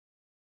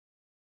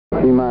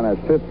T-minus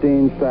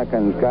 15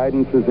 seconds.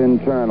 Guidance is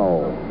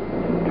internal.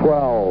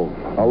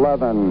 12,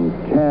 11,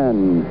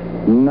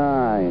 10,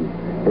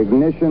 9.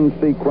 Ignition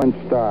sequence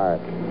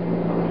starts.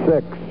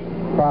 6,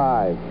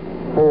 5,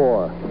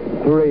 4,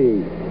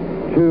 3,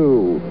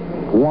 2,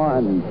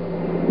 1,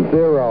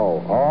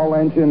 0. All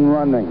engine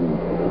running.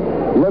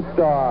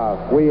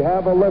 Liftoff. We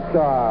have a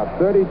liftoff.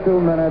 32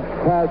 minutes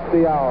past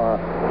the hour.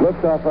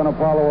 Liftoff on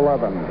Apollo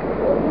 11.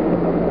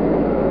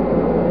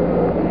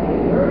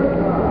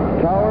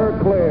 Tower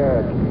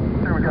cleared.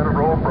 Here we got a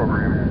roll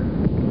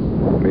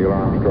program. Neil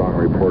Armstrong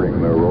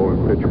reporting the roll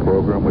and pitch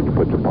program, which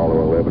puts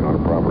Apollo 11 on a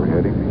proper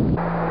heading.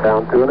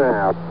 Down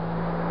 2.5.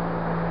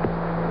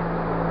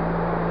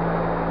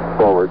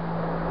 Forward.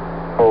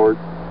 Forward.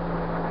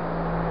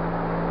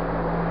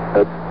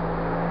 Head.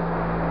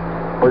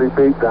 40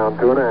 feet down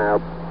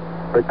 2.5.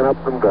 Picking up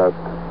some dust.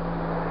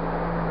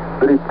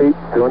 30 feet,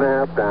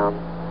 2.5 down.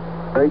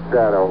 Straight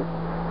shadow.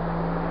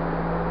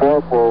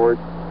 4 forward.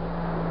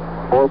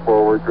 4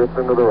 forward. Drift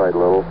into the right a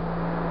little.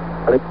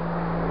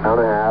 Down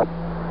a half.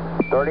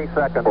 30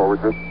 seconds. Forward.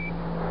 Just.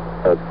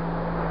 Head.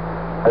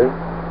 Ready?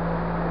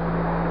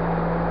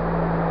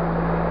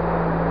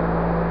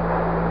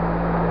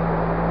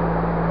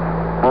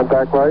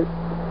 Contact light.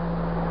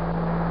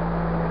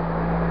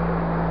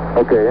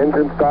 Okay,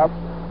 engine stop.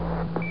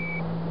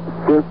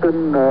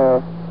 Houston,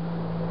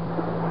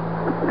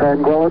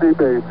 Tranquility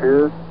Base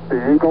here.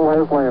 The Eagle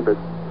has landed.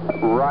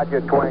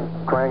 Roger,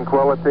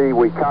 Tranquility.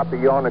 We copy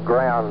you on the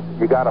ground.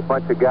 You got a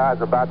bunch of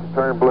guys about to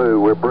turn blue.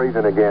 We're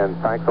breathing again.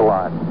 Thanks a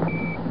lot.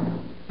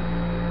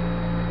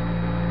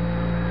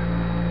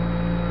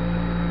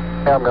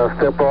 Yeah, I'm going to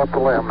step off the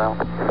limb now.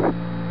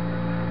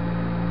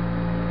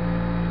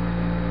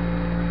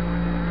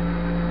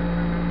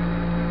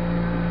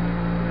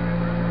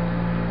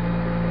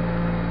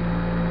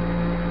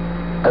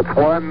 That's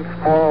one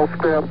small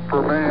step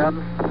for man,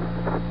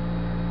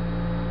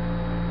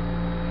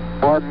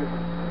 one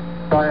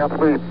giant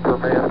leap for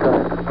mankind.